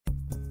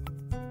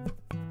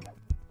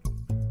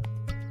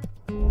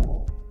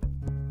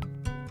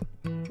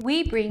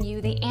We bring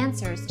you the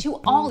answers to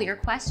all your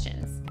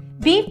questions.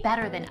 Be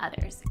better than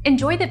others.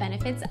 Enjoy the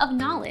benefits of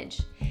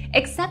knowledge.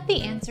 Accept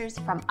the answers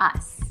from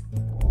us.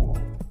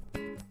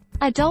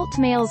 Adult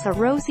males are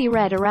rosy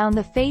red around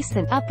the face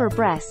and upper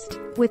breast,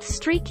 with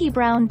streaky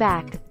brown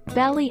back,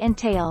 belly and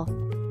tail.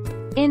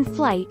 In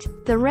flight,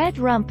 the red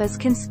rump is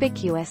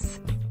conspicuous.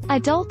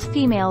 Adult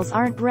females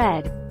aren't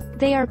red.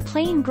 They are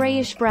plain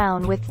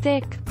grayish-brown with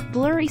thick,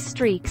 blurry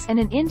streaks and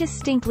an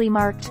indistinctly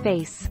marked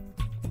face.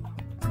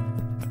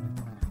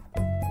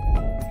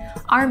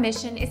 Our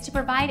mission is to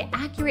provide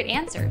accurate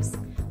answers.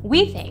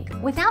 We think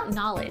without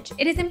knowledge,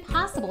 it is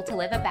impossible to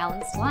live a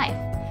balanced life.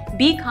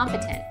 Be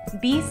competent,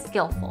 be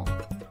skillful.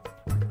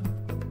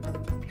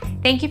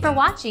 Thank you for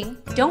watching.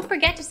 Don't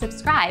forget to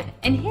subscribe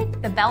and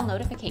hit the bell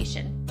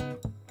notification.